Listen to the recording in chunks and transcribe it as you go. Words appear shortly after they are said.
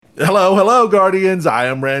Hello, hello, Guardians. I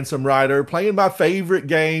am Ransom Rider playing my favorite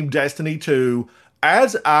game, Destiny 2.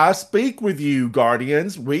 As I speak with you,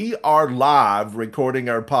 Guardians, we are live recording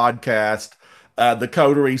our podcast, the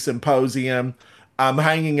Coterie Symposium. I'm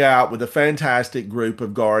hanging out with a fantastic group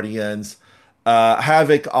of Guardians.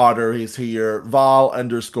 Havoc Otter is here, Vol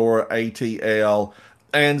underscore ATL,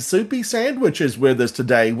 and Soupy Sandwich is with us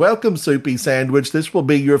today. Welcome, Soupy Sandwich. This will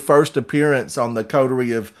be your first appearance on the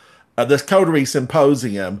Coterie of this Coterie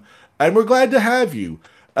Symposium, and we're glad to have you.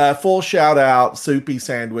 Full shout out, Soupy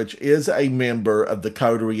Sandwich is a member of the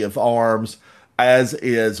Coterie of Arms, as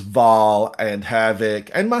is Vol and Havoc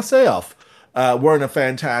and myself. We're in a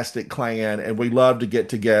fantastic clan, and we love to get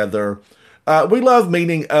together. We love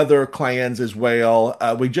meeting other clans as well.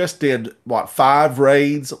 We just did, what, 5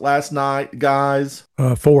 raids last night, guys?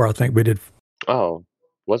 Four, I think we did. Oh,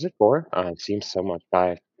 was it four? It seems so much.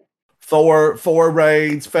 Five. Four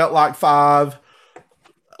raids, felt like 5.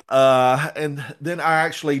 And then I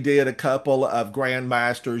actually did a couple of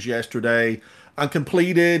Grandmasters yesterday. I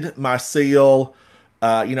completed my seal.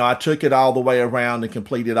 I took it all the way around and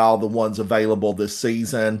completed all the ones available this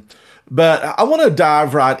season. But I want to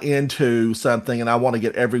dive right into something, and I want to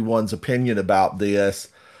get everyone's opinion about this.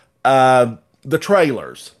 The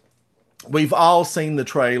trailers. We've all seen the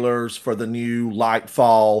trailers for the new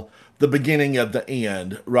Lightfall, the beginning of the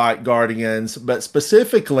end, right, Guardians? But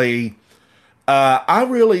specifically, I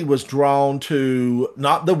really was drawn to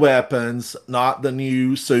not the weapons, not the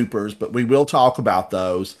new supers, but we will talk about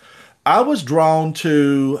those. I was drawn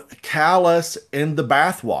to Callus in the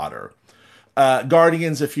bathwater.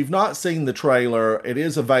 Guardians, if you've not seen the trailer, it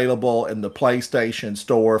is available in the PlayStation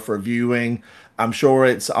Store for viewing. I'm sure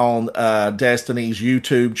it's on Destiny's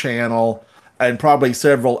YouTube channel and probably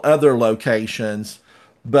several other locations.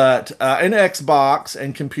 But in Xbox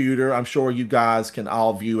and computer, I'm sure you guys can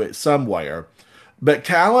all view it somewhere. But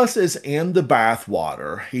Callus is in the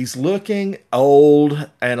bathwater. He's looking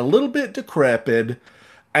old and a little bit decrepit.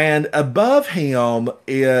 And above him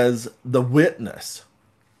is the Witness.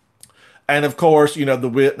 And of course,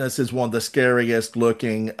 the Witness is one of the scariest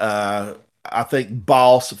looking, I think,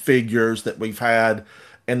 boss figures that we've had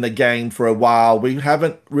in the game for a while. We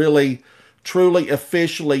haven't really truly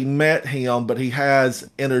officially met him, but he has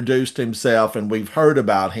introduced himself and we've heard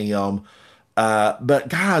about him. But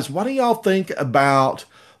guys, what do y'all think about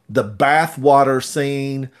the bathwater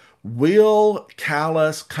scene? Will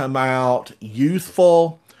Callus come out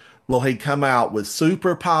youthful? Will he come out with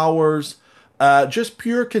superpowers? Just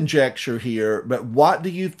pure conjecture here, but what do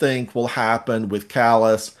you think will happen with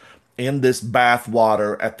Callus in this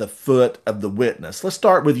bathwater at the foot of the Witness? Let's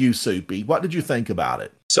start with you, Soupy. What did you think about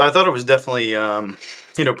it? So I thought it was definitely,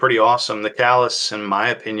 pretty awesome. The Callus, in my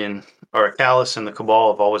opinion, or Callus and the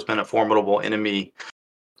Cabal have always been a formidable enemy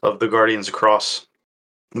of the Guardians across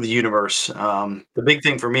the universe. The big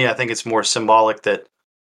thing for me, I think it's more symbolic that,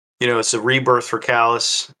 it's a rebirth for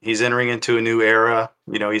Callus. He's entering into a new era.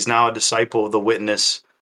 He's now a disciple of the Witness.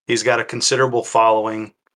 He's got a considerable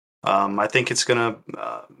following. I think it's going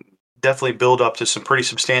to definitely build up to some pretty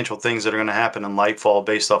substantial things that are going to happen in Lightfall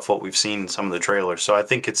based off what we've seen in some of the trailers. So I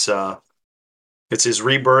think it's his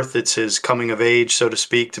rebirth. It's his coming of age, so to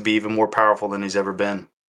speak, to be even more powerful than he's ever been.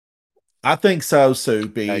 I think so, I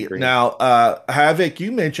Soupy. agree. Now, Havoc,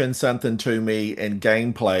 you mentioned something to me in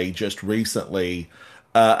gameplay just recently,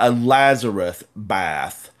 a Lazarus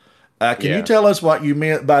bath. Can you Yeah. tell us what you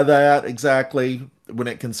meant by that exactly when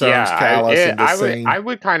it concerns Yeah, Callus and the I scene?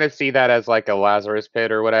 would kind of see that as like a Lazarus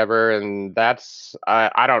pit or whatever, and that's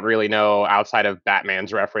I don't really know outside of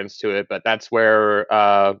Batman's reference to it, but that's where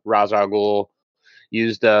Ra's al Ghul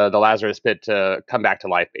used the Lazarus pit to come back to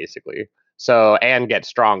life, basically. So and get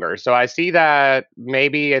stronger. So I see that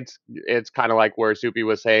maybe it's kind of like where Soupy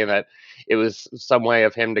was saying that it was some way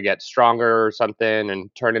of him to get stronger or something and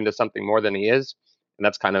turn into something more than he is. And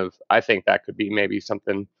that's kind of I think that could be maybe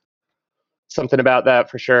something about that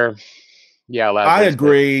for sure. Yeah, I Lazarus pit.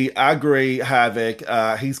 agree. I agree,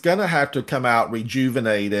 Havoc. He's going to have to come out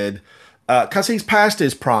rejuvenated because he's past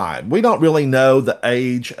his prime. We don't really know the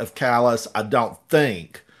age of Callus, I don't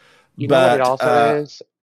think. You know what it But also is?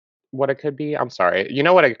 What it could be? I'm sorry. You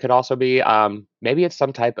know what it could also be? Maybe it's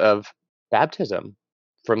some type of baptism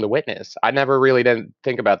from the witness. I never really didn't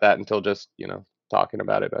think about that until just, talking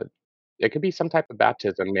about it, but it could be some type of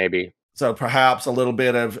baptism, maybe. so perhaps a little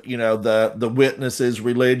bit of, the witness's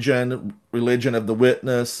religion of the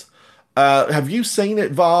witness. Have you seen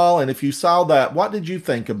it, Vol? And if you saw that, what did you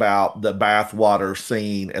think about the bathwater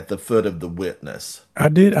scene at the foot of the witness? I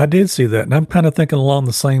did see that, and I'm kind of thinking along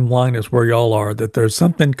the same line as where y'all are, that there's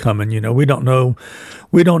something coming. We don't know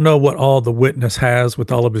what all the witness has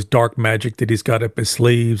with all of his dark magic that he's got up his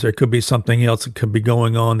sleeves. There could be something else that could be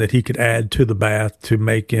going on that he could add to the bath to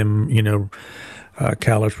make him,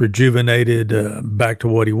 Callus rejuvenated, back to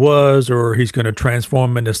what he was, or he's going to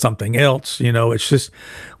transform into something else. It's just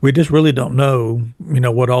we just really don't know,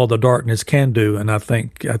 what all the darkness can do, and I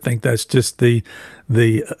think that's just the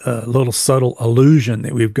little subtle illusion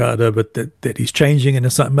that we've got of it, that he's changing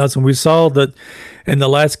into something else. And we saw that in the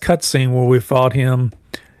last cutscene where we fought him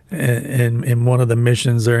in one of the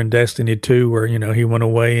missions there in Destiny 2, where he went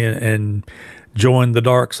away and join the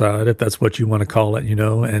dark side, if that's what you want to call it,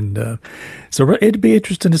 and so it'd be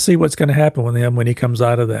interesting to see what's going to happen with him when he comes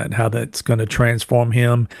out of that, and how that's going to transform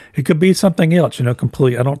him. It could be something else,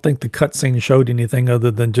 complete. I don't think the cutscene showed anything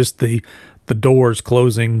other than just the doors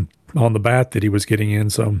closing on the bath that he was getting in,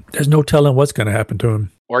 so there's no telling what's going to happen to him.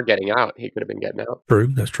 Or getting out. He could have been getting out. True,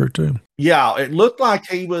 that's true too. Yeah, it looked like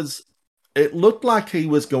he was. It looked like he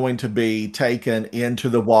was going to be taken into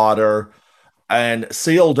the water and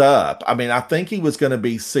sealed up. I mean, I think he was going to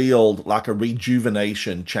be sealed like a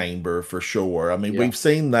rejuvenation chamber for sure. I mean, Yeah. we've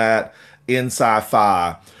seen that in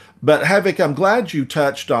sci-fi. But Havoc, I'm glad you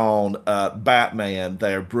touched on Batman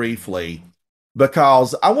there briefly,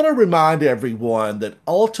 because I want to remind everyone that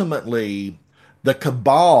ultimately the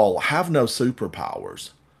Cabal have no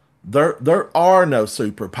superpowers. There are no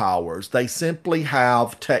superpowers. They simply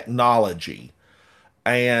have technology.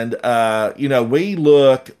 And we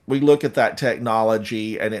look at that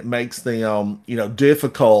technology, and it makes them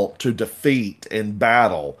difficult to defeat in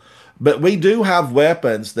battle. But we do have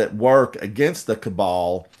weapons that work against the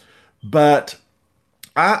Cabal. But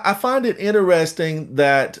I find it interesting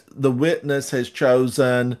that the witness has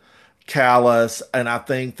chosen Callus, and I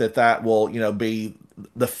think that will be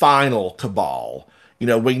the final Cabal.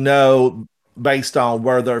 We know based on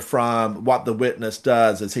where they're from, what the witness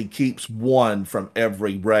does is he keeps one from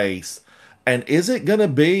every race. And is it gonna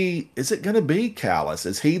be Callus?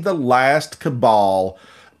 Is he the last Cabal?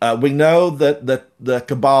 We know that the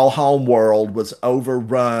Cabal homeworld was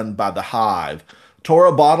overrun by the Hive.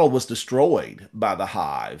 Tora Bottle was destroyed by the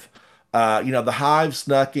Hive. The Hive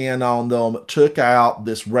snuck in on them, took out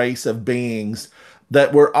this race of beings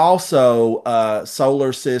that were also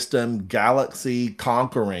solar system, galaxy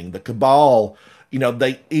conquering. The Cabal,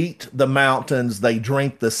 they eat the mountains, they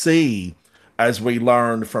drink the sea, as we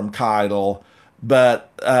learned from Keitel. But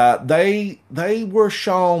they were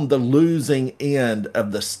shown the losing end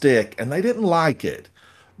of the stick, and they didn't like it.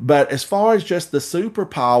 But as far as just the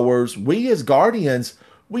superpowers, we as Guardians,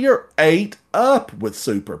 we are ate up with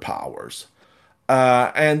superpowers.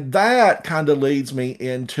 And that kind of leads me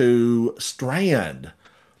into Strand.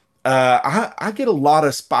 I get a lot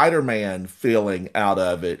of Spider-Man feeling out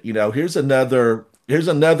of it. Here's another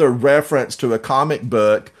reference to a comic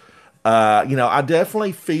book. I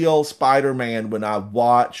definitely feel Spider-Man when I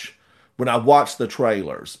watch the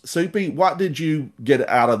trailers. Soupy, what did you get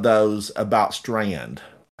out of those about Strand?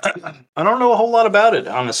 I don't know a whole lot about it,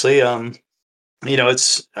 honestly.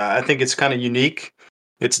 It's I think it's kind of unique.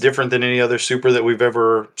 It's different than any other super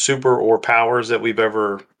or powers that we've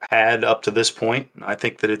ever had up to this point. I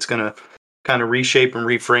think that it's going to kind of reshape and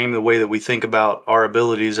reframe the way that we think about our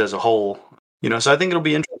abilities as a whole. So I think it'll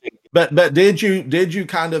be interesting. But did you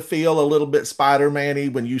kind of feel a little bit Spider-Man-y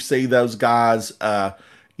when you see those guys,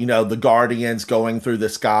 the Guardians going through the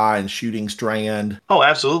sky and shooting Strand? Oh,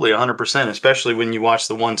 absolutely, 100%. Especially when you watch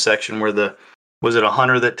the one section where was it a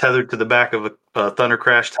hunter that tethered to the back of a Thunder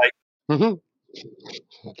Crash Titan? Mhm.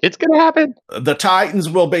 It's gonna happen. The Titans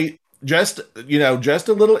will be just a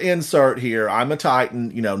little insert here. I'm a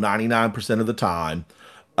Titan, 99% of the time.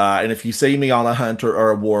 And if you see me on a hunter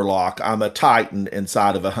or a warlock, I'm a Titan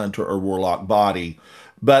inside of a hunter or warlock body.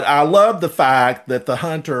 But I love the fact that the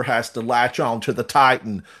hunter has to latch on to the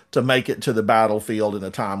Titan to make it to the battlefield in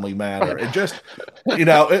a timely manner. It just,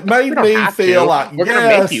 it made don't me have feel to. like, We're gonna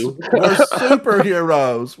make yes, you. we're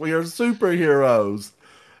superheroes. We are superheroes.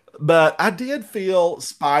 But I did feel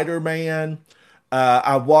Spider-Man.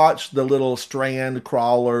 I watched the little Strand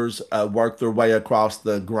crawlers work their way across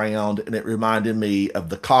the ground, and it reminded me of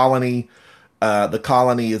the Colony. The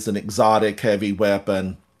Colony is an exotic heavy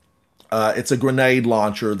weapon. It's a grenade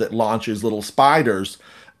launcher that launches little spiders.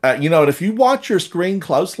 And if you watch your screen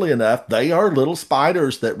closely enough, they are little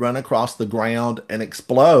spiders that run across the ground and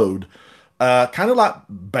explode. Kind of like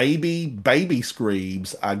baby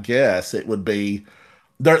screams, I guess it would be.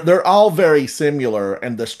 they're all very similar,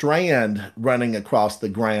 and the strand running across the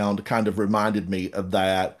ground kind of reminded me of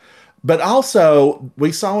that. But also,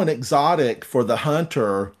 we saw an exotic for the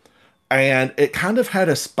hunter, and it kind of had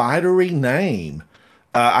a spidery name.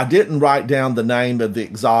 I didn't write down the name of the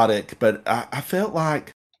exotic, but I felt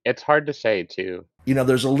like, It's hard to say too.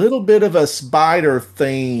 there's a little bit of a spider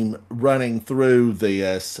theme running through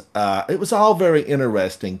this. It was all very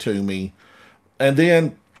interesting to me. And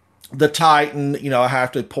then the Titan, I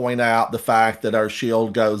have to point out the fact that our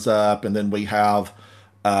shield goes up, and then we have,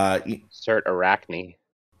 Cert Arachne.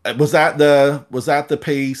 was that the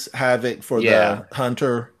piece Havoc for Yeah. the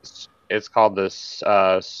hunter? It's called this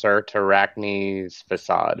Cert Arachne's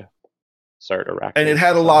facade. Cert Arachne. And it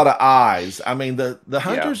had a lot of eyes. I mean, the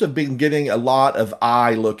hunters have been getting a lot of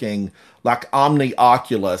eye looking, like Omni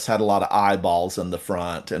Oculus had a lot of eyeballs in the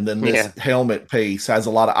front, and then this helmet piece has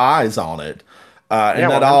a lot of eyes on it.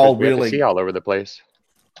 And that all we have to really, see all over the place.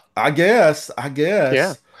 I guess.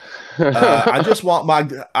 Yeah. I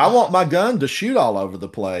want my gun to shoot all over the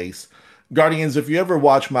place. Guardians, if you ever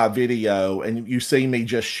watch my video and you see me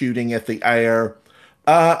just shooting at the air,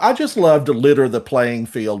 I just love to litter the playing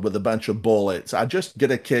field with a bunch of bullets. I just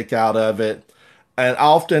get a kick out of it. And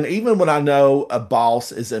often, even when I know a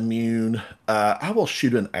boss is immune, I will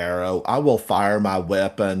shoot an arrow. I will fire my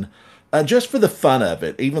weapon just for the fun of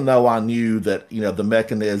it. Even though I knew that, the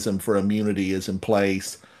mechanism for immunity is in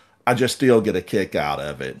place, I just still get a kick out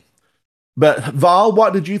of it. But Val,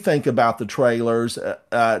 what did you think about the trailers?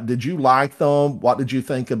 Did you like them? What did you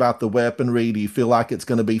think about the weaponry? Do you feel like it's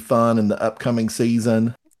going to be fun in the upcoming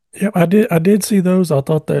season? Yeah, I did. I did see those. I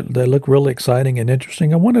thought that they looked really exciting and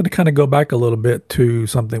interesting. I wanted to kind of go back a little bit to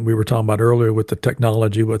something we were talking about earlier with the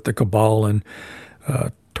technology, with the Cabal and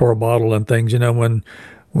Torobottle and things.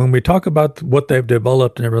 When we talk about what they've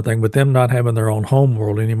developed and everything, with them not having their own home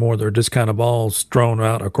world anymore, they're just kind of all strewn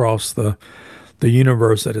out across the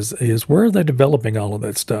universe. That is where are they developing all of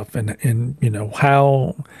that stuff, and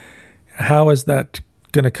how is that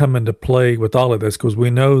going to come into play with all of this? Because we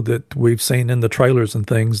know that we've seen in the trailers and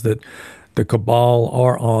things that the Cabal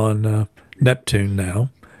are on Neptune now,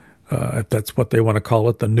 if that's what they want to call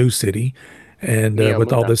it, the new city. And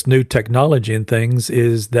with all this new technology and things,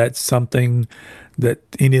 is that something that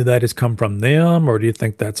any of that has come from them, or do you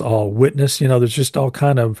think that's all witness? There's just all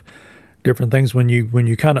kind of different things when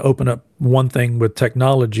you kind of open up one thing with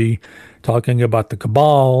technology, talking about the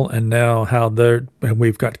Cabal, and now and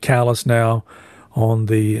we've got Callus now on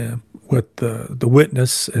with the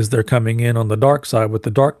Witness as they're coming in on the dark side with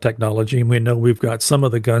the dark technology, and we know we've got some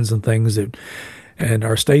of the guns and things and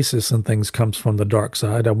our stasis and things comes from the dark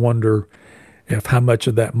side. I wonder if how much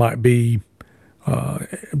of that might be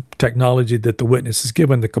technology that the Witness has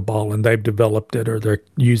given the Cabal and they've developed it or they're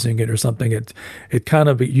using it or something. It kind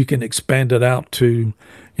of, you can expand it out to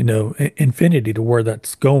infinity, to where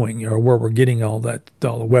that's going, or where we're getting all the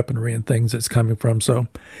weaponry and things that's coming from. So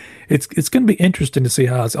it's going to be interesting to see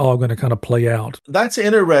how it's all going to kind of play out. That's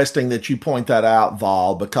interesting that you point that out,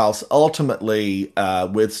 Vol, because ultimately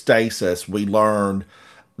with stasis we learned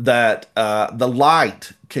that the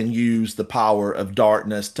light can use the power of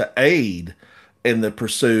darkness to aid in the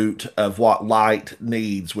pursuit of what light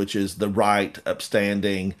needs, which is the right,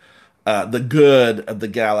 upstanding, the good of the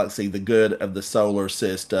galaxy, the good of the solar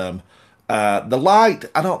system. I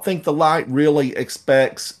don't think the light really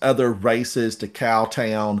expects other races to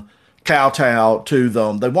kowtow to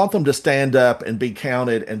them. They want them to stand up and be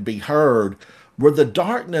counted and be heard, where the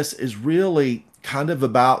darkness is really kind of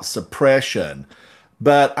about suppression.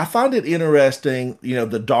 But I find it interesting,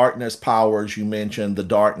 the darkness powers you mentioned, the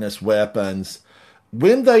darkness weapons,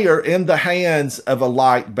 when they are in the hands of a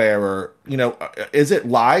light bearer, is it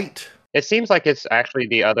light? It seems like it's actually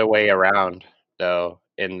the other way around, though,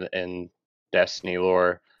 in Destiny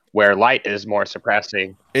lore, where light is more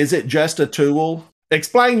suppressing. Is it just a tool?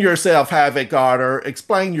 Explain yourself, Havoc Carter.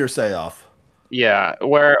 Explain yourself. Yeah,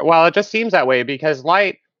 it just seems that way because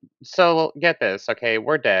light. So get this, okay?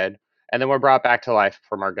 We're dead. And then we're brought back to life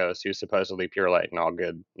from our ghost, who's supposedly pure light and all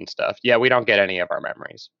good and stuff. Yeah, we don't get any of our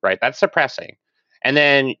memories, right? That's suppressing. And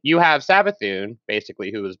then you have Savathun,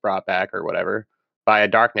 basically, who was brought back or whatever by a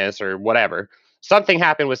darkness or whatever. Something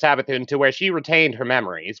happened with Savathun to where she retained her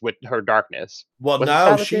memories with her darkness. Well,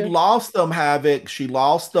 no, she lost them, Havoc. She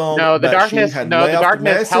lost them. No, the darkness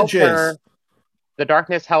helped her. The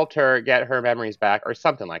darkness helped her get her memories back, or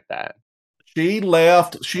something like that. She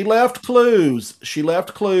left clues. She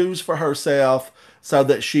left clues for herself so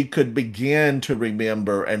that she could begin to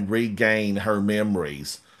remember and regain her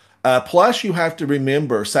memories. Plus, you have to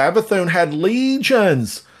remember, Savathun had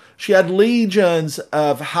legions. She had legions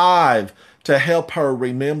of Hive to help her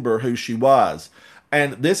remember who she was.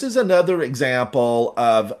 And this is another example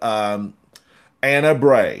of Anna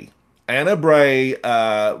Bray. Anna Bray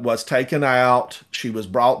was taken out. She was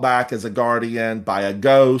brought back as a guardian by a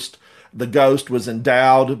ghost. The ghost was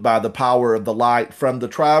endowed by the power of the light from the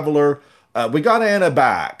traveler. We got Anna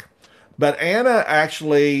back, but Anna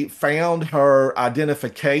actually found her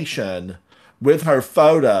identification with her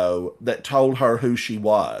photo that told her who she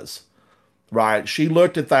was. Right? She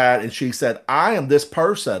looked at that and she said, I am this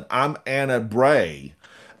person. I'm Anna Bray.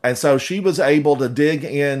 And so she was able to dig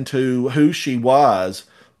into who she was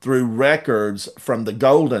through records from the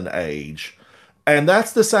Golden Age. And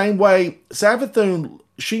that's the same way Savathun,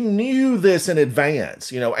 she knew this in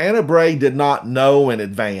advance. Anna Bray did not know in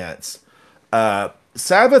advance.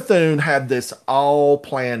 Savathun had this all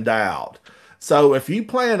planned out. So if you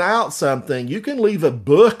plan out something, you can leave a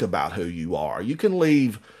book about who you are. You can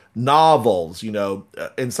leave novels,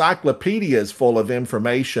 encyclopedias full of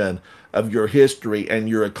information of your history and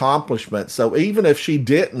your accomplishments. So even if she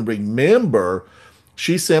didn't remember,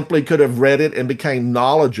 she simply could have read it and became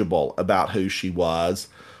knowledgeable about who she was.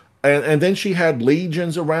 And then she had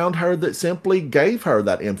legions around her that simply gave her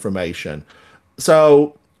that information.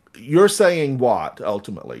 So you're saying what,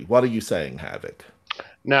 ultimately? What are you saying, Havoc?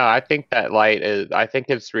 No, I think that I think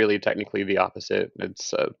it's really technically the opposite.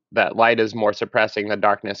 It's that light is more suppressing the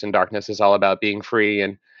darkness, and darkness is all about being free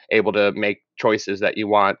and able to make choices that you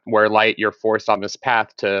want. Where light, you're forced on this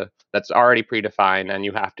path that's already predefined, and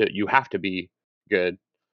you have to be good.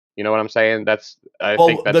 You know what I'm saying? I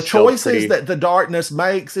think that's the choices pretty... that the darkness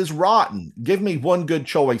makes is rotten. Give me one good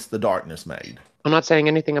choice the darkness made. I'm not saying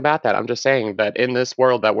anything about that. I'm just saying that in this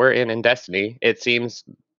world that we're in Destiny, it seems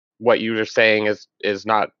what you were saying is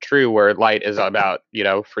not true, where light is about,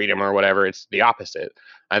 freedom or whatever. It's the opposite.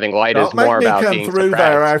 I think light is more about being suppressed. Don't make me come through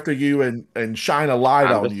there after you and shine a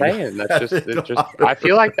light on you. I'm just saying, it's just I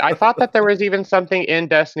feel like I thought that there was even something in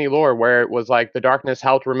Destiny lore where it was like the darkness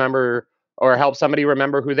helped remember or help somebody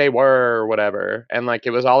remember who they were or whatever. And like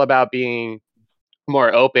it was all about being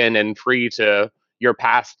more open and free to your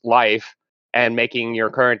past life and making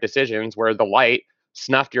your current decisions, where the light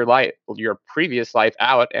snuffed your previous life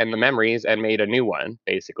out and the memories and made a new one,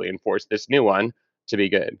 basically, and forced this new one to be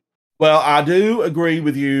good. Well, I do agree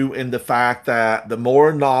with you in the fact that the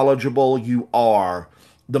more knowledgeable you are,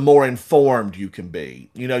 the more informed you can be.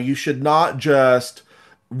 You should not just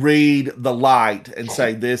read the light and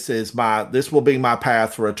say this will be my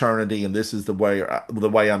path for eternity and this is the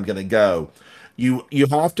way I'm going to go. You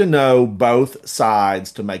have to know both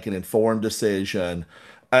sides to make an informed decision.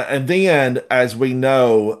 And then, as we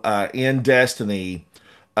know, in Destiny,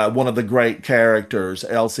 one of the great characters,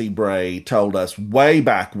 Elsie Bray, told us way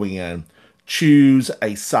back when, choose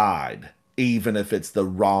a side, even if it's the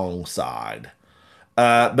wrong side.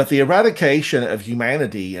 But the eradication of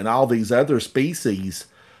humanity and all these other species,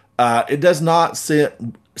 it does not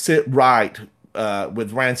sit right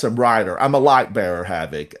with Ransom Rider. I'm a light bearer,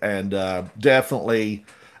 Havoc, and definitely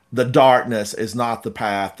the darkness is not the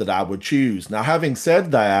path that I would choose. Now, having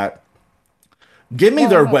said that, give me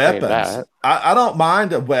their weapons. I don't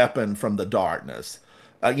mind a weapon from the darkness.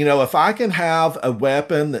 If I can have a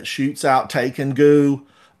weapon that shoots out Taken Goo,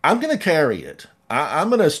 I'm going to carry it. I'm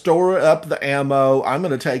going to store up the ammo. I'm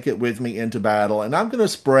going to take it with me into battle, and I'm going to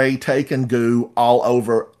spray Taken Goo all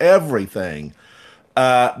over everything.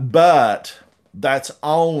 But that's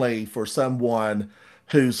only for someone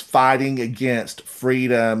who's fighting against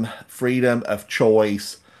freedom of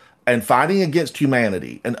choice, and fighting against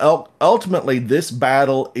humanity. And ultimately, this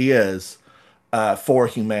battle is for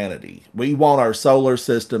humanity. We want our solar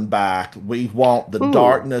system back. We want the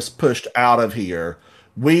darkness pushed out of here.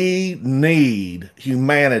 We need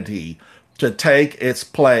humanity to take its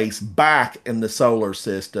place back in the solar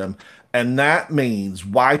system. And that means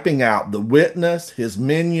wiping out the Witness, his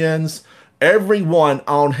minions, everyone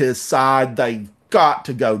on his side. They've got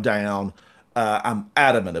to go down. I'm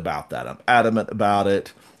adamant about that. I'm adamant about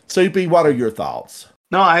it. Soupy, what are your thoughts?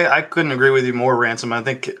 No, I couldn't agree with you more, Ransom. I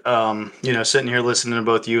think, sitting here listening to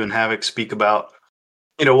both you and Havoc speak about,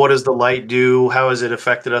 what does the light do? How has it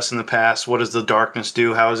affected us in the past? What does the darkness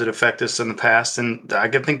do? How has it affected us in the past? And I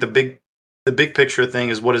think the big picture thing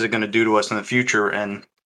is, what is it going to do to us in the future? And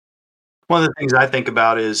one of the things I think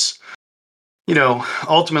about is,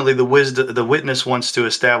 ultimately the Witness wants to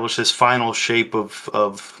establish this final shape of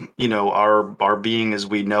our being as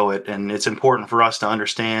we know it. And it's important for us to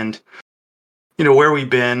understand, where we've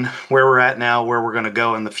been, where we're at now, where we're going to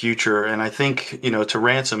go in the future. And I think, to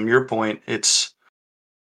Ransom, your point, it's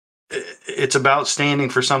about standing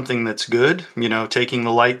for something that's good, taking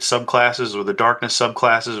the light subclasses or the darkness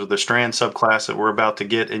subclasses or the strand subclass that we're about to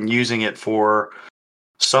get and using it for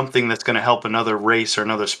something that's going to help another race or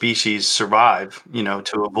another species survive,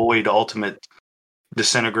 to avoid ultimate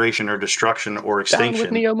disintegration or destruction or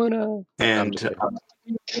extinction. Down with Neomuna. And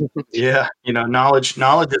yeah, knowledge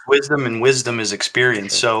is wisdom, and wisdom is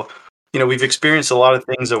experience. So, we've experienced a lot of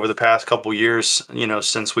things over the past couple years,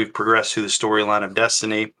 since we've progressed through the storyline of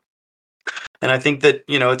Destiny. And I think that,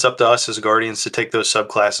 it's up to us as Guardians to take those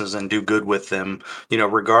subclasses and do good with them,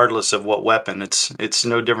 regardless of what weapon. It's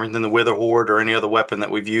no different than the Wither Horde or any other weapon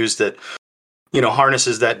that we've used that,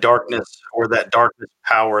 harnesses that darkness or that darkness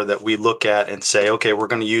power that we look at and say, okay, we're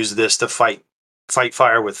going to use this to fight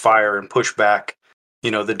fire with fire and push back,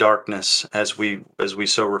 the darkness as we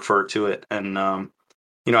so refer to it. And,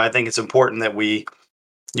 I think it's important that we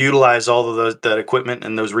utilize all of that equipment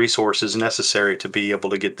and those resources necessary to be able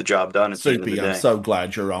to get the job done at the end of the day. I'm so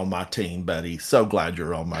glad you're on my team, buddy. So glad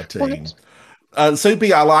you're on my team.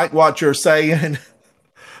 Soupy, I like what you're saying.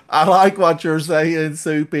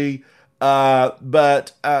 Soupy.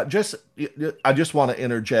 But I just want to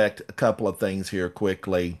interject a couple of things here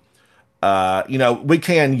quickly. We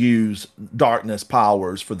can use darkness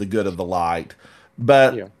powers for the good of the light,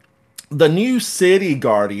 but the new city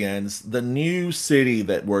Guardians, the new city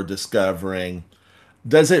that we're discovering,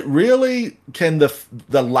 can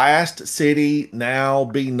the last city now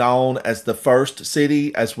be known as the first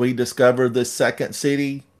city as we discover this second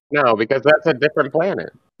city? No, because that's a different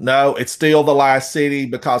planet. No, it's still the last city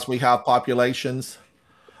because we have populations.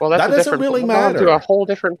 Well, that doesn't really matter. To a whole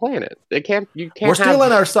different planet. You can't. We're still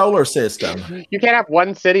in our solar system. You can't have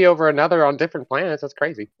one city over another on different planets. That's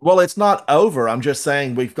crazy. Well, it's not over. I'm just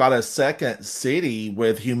saying we've got a second city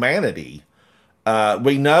with humanity.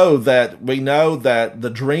 We know that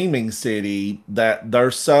the Dreaming City, that they're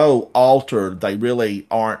so altered they really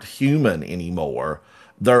aren't human anymore.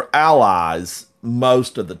 They're allies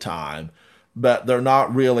most of the time, but they're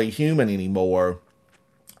not really human anymore.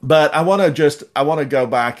 But I want to go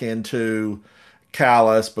back into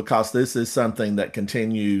Kallus because this is something that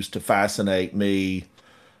continues to fascinate me.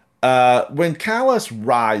 When Kallus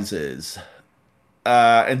rises,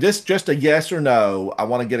 and this just a yes or no, I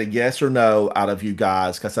want to get a yes or no out of you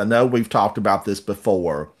guys because I know we've talked about this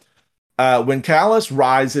before. When Kallus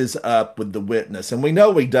rises up with the Witness, and we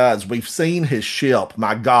know he does, we've seen his ship,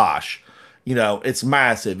 my gosh, it's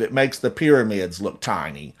massive. It makes the pyramids look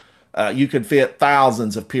tiny. You could fit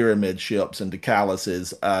thousands of pyramid ships into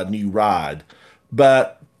Kallus's new ride.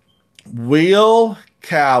 But will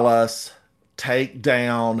Kallus take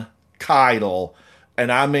down Caiatl? And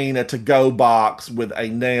I mean a to-go box with a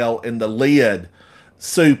nail in the lid.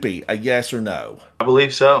 Soupy, a yes or no? I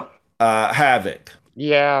believe so. Havoc.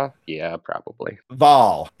 Yeah, probably.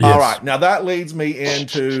 Vol. Yes. All right, now that leads me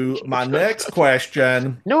into my next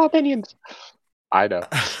question. No opinions. I know.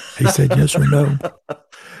 He said yes or no.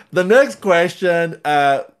 The next question,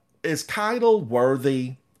 is Caiatl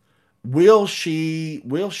worthy? Will she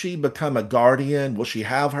become a Guardian? Will she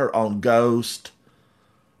have her own ghost?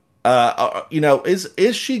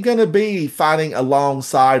 Is she going to be fighting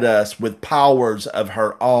alongside us with powers of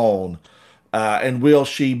her own? And will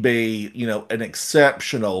she be, an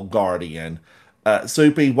exceptional Guardian?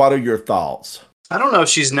 Soupy, what are your thoughts? I don't know if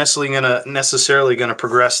she's necessarily gonna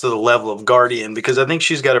progress to the level of Guardian, because I think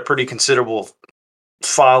she's got a pretty considerable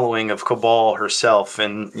following of Cabal herself.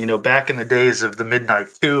 And, back in the days of the Midnight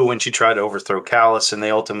Coup, when she tried to overthrow Kallus and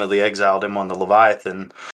they ultimately exiled him on the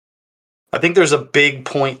Leviathan, I think there's a big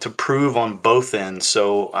point to prove on both ends.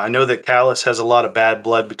 So I know that Kallus has a lot of bad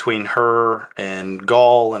blood between her and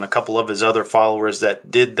Gaul and a couple of his other followers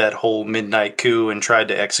that did that whole Midnight Coup and tried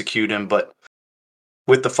to execute him. But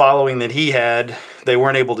with the following that he had, they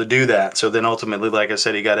weren't able to do that. So then ultimately, like I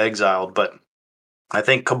said, he got exiled. But I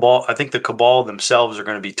think the Cabal themselves are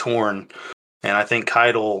going to be torn. And I think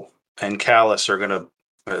Caiatl and Kallus are going to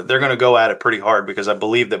go at it pretty hard, because I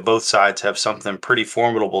believe that both sides have something pretty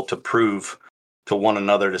formidable to prove to one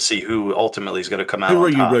another to see who ultimately is going to come out. Who are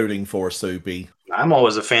you rooting for, Soupy? I'm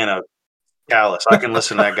always a fan of Kallus. I can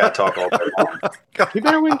listen to that guy talk all day long. You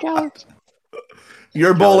better win, Kallus.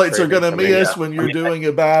 Your bullets are going to miss when you're doing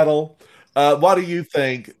a battle. What do you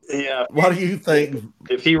think? Yeah. What do you think?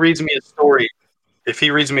 If he reads me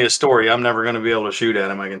a story, I'm never going to be able to shoot at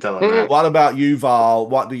him. I can tell him that. What about you, Vol?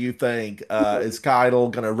 What do you think? Is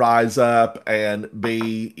Caiatl going to rise up and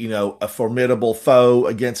be, a formidable foe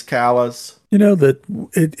against Kallus? That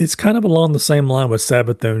it's kind of along the same line with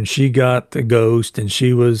Savathûn. She got the ghost, and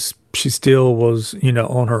she still was,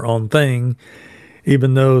 on her own thing.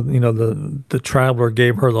 Even though, the Traveler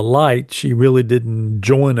gave her the light, she really didn't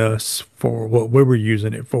join us for what we were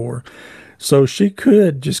using it for. So she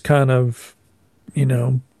could just kind of,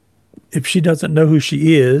 if she doesn't know who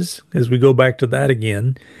she is, as we go back to that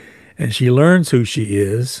again, and she learns who she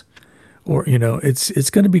is, or it's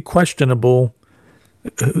going to be questionable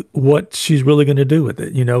what she's really going to do with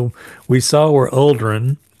it. We saw where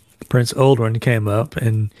Prince Aldrin came up,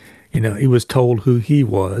 and he was told who he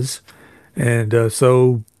was, and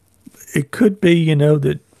so it could be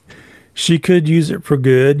that she could use it for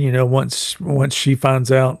good. Once she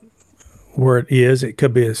finds out where it is, it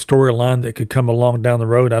could be a storyline that could come along down the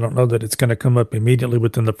road. I don't know that it's going to come up immediately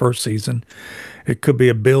within the first season. It could be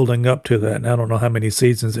a building up to that. And I don't know how many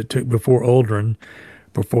seasons it took before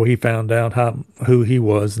he found out who he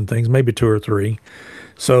was and things, maybe 2 or 3.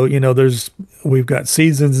 So, we've got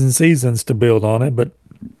seasons and seasons to build on it, but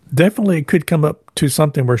definitely it could come up to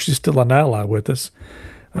something where she's still an ally with us.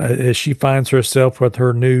 As she finds herself with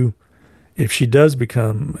her if she does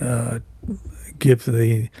become, give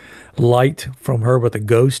the light from her with a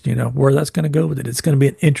ghost, where that's going to go with it. It's going to be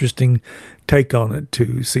an interesting take on it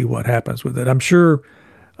to see what happens with it. I'm sure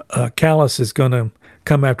Callus is going to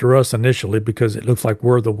come after us initially because it looks like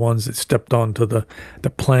we're the ones that stepped onto the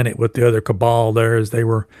planet with the other Cabal there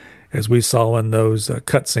as we saw in those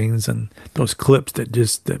cutscenes and those clips that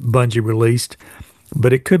Bungie released.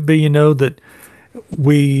 But it could be, that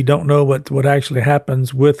we don't know what actually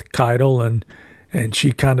happens with Keitel, and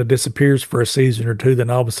she kind of disappears for a season or two. Then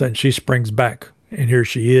all of a sudden she springs back, and here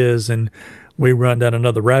she is, and we run down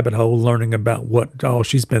another rabbit hole learning about what all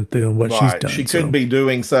she's been through and what she's done. She could be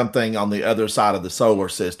doing something on the other side of the solar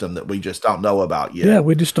system that we just don't know about yet. Yeah,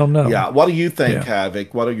 we just don't know. Yeah. What do you think,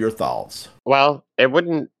 Havoc? What are your thoughts? Well, it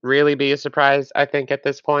wouldn't really be a surprise, I think, at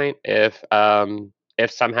this point, if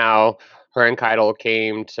somehow her and Keitel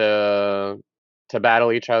came to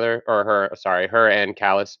battle each other, or her and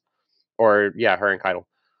Callus, or her and Keitel.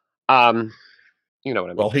 You know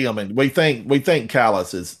what I mean? Well, we think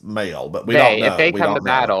Callus is male, but we don't know. If they come to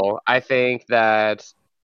battle, I think that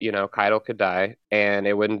Keitel could die, and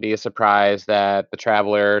it wouldn't be a surprise that the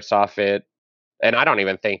Traveler saw fit. And I don't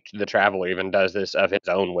even think the Traveler even does this of his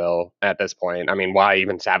own will at this point. I mean, why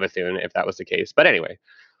even Savathun if that was the case? But anyway,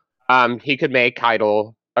 he could make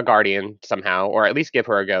Keitel a guardian somehow, or at least give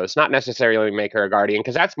her a ghost. Not necessarily make her a guardian,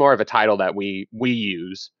 because that's more of a title that we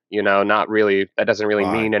use. Not really. That doesn't really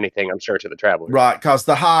mean anything, I'm sure, to the Traveler. Right, because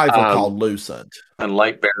the Hive are called Lucent and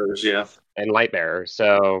Light Bearers, and Light Bearers.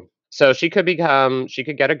 So she could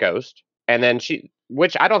get a ghost, and then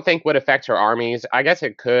which I don't think would affect her armies. I guess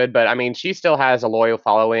it could, but I mean, she still has a loyal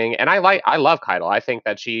following, and I love Keitel. I think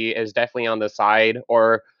that she is definitely on the side,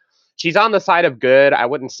 or she's on the side of good. I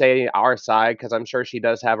wouldn't say our side, because I'm sure she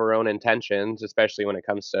does have her own intentions, especially when it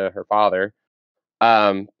comes to her father.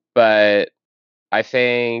 But I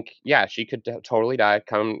think, she could totally die,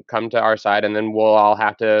 come to our side, and then we'll all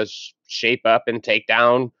have to shape up and take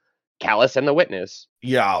down Callus and the Witness.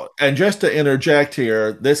 Yeah, and just to interject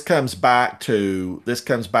here, this comes back to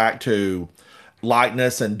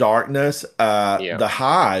lightness and darkness. The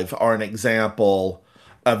Hive are an example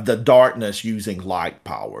of the darkness using light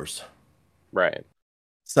powers. Right.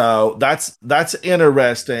 So that's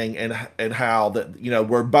interesting, and how that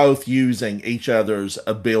we're both using each other's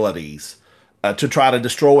abilities to try to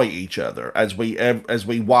destroy each other as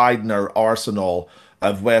we widen our arsenal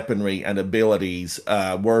of weaponry and abilities.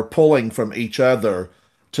 We're pulling from each other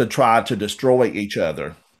to try to destroy each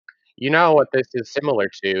other. You know what this is similar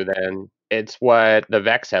to? Then it's what the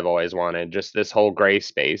Vex have always wanted, just this whole gray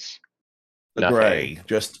space. The gray,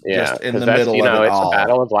 just in the middle of it it's all. A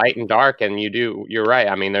battle of light and dark, and you're right.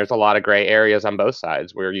 I mean, there's a lot of gray areas on both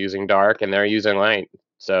sides. We're using dark, and they're using light.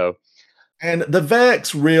 So, and the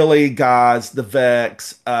Vex, really, guys, the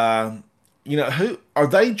Vex, who are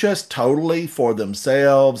they? Just totally for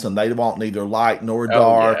themselves, and they want neither light nor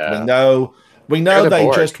dark. We know they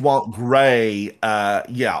bored. Just want gray.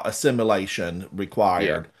 Assimilation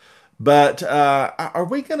required. Yeah. But are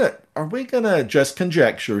we gonna just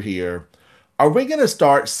conjecture here? Are we going to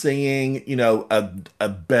start seeing, a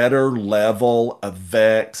better level of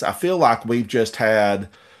Vex? I feel like we've just had,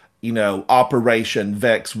 Operation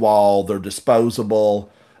Vex Wall. They're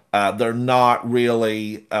disposable. They're not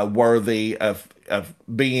really worthy of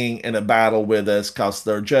being in a battle with us, because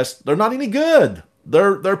they're not any good.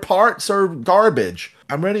 Their parts are garbage.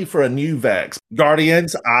 I'm ready for a new Vex.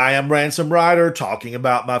 Guardians, I am Ransom Rider, talking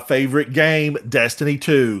about my favorite game, Destiny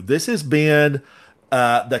 2. This has been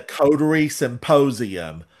the Coterie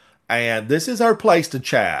Symposium, and this is our place to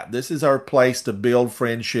chat. This is our place to build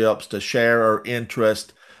friendships, to share our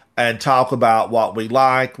interest, and talk about what we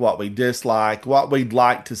like, what we dislike, what we'd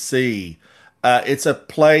like to see. It's a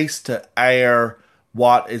place to air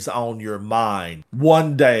what is on your mind.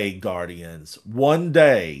 One day, Guardians, one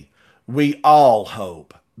day, we all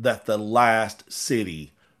hope that the last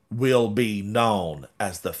city will be known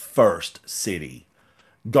as the first city.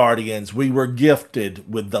 Guardians, we were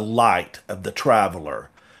gifted with the light of the traveler.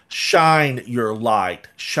 Shine your light,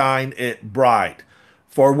 shine it bright,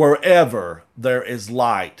 for wherever there is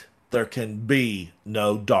light, there can be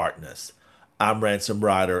no darkness. I'm Ransom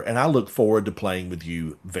Rider, and I look forward to playing with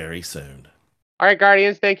you very soon. All right,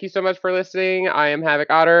 Guardians, thank you so much for listening. I am Havoc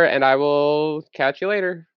Otter, and I will catch you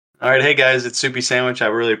later. All right, hey guys, it's Soupy Sandwich. I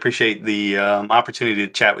really appreciate the opportunity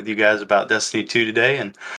to chat with you guys about Destiny 2 today,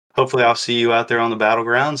 and hopefully I'll see you out there on the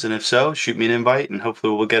battlegrounds, and if so, shoot me an invite, and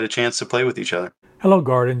hopefully we'll get a chance to play with each other. Hello,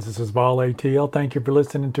 Guardians. This is Vol ATL. Thank you for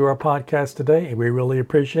listening to our podcast today. We really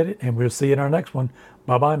appreciate it, and we'll see you in our next one.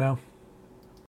 Bye-bye now.